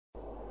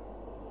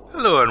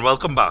Hello and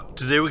welcome back.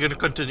 Today we're going to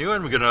continue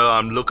and we're going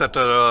to look at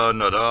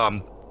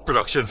another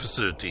production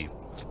facility.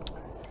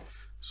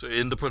 So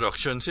in the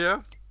productions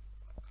here,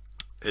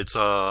 it's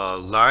a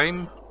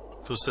lime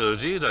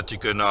facility that you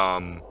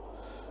can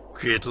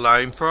create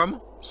lime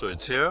from. So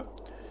it's here.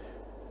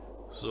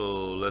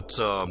 So let's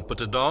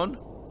put it down.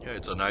 Yeah,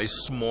 it's a nice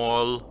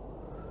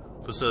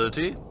small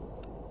facility.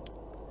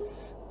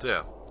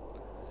 There.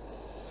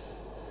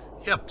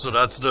 Yep, so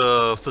that's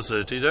the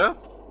facility there.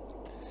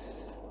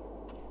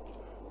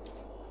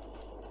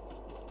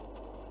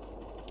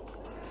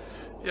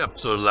 Yep,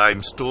 so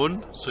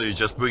limestone. So you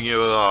just bring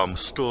your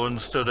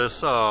stones to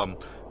this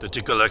that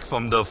you collect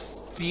from the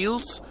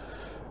fields,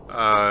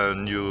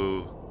 and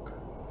you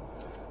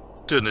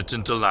turn it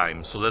into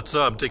lime. So let's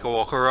take a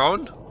walk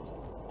around.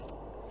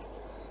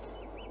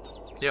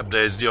 Yep,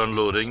 there's the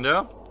unloading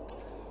there.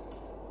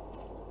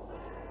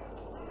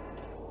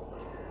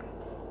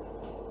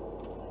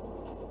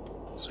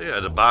 So yeah,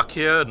 the back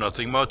here,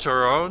 nothing much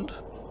around.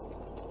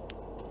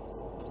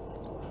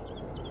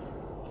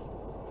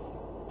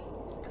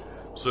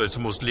 So it's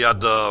mostly at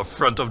the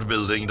front of the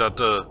building that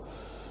the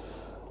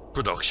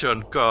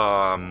production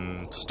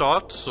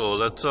starts. So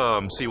let's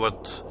see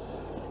what.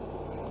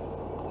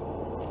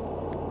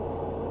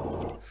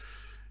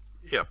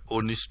 Yep,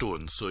 only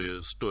stone. So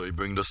you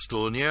bring the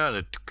stone here and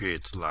it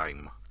creates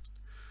lime.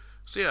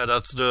 So yeah,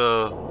 that's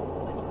the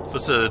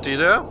facility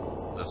there.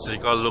 Let's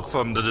take a look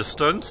from the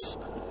distance.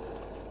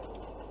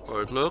 How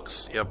it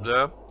looks. Yep,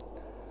 there.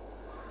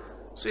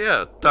 So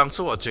yeah, thanks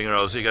for watching, and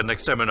I'll see you again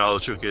next time, and I'll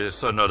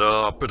showcase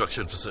another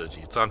production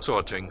facility. Thanks for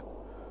watching.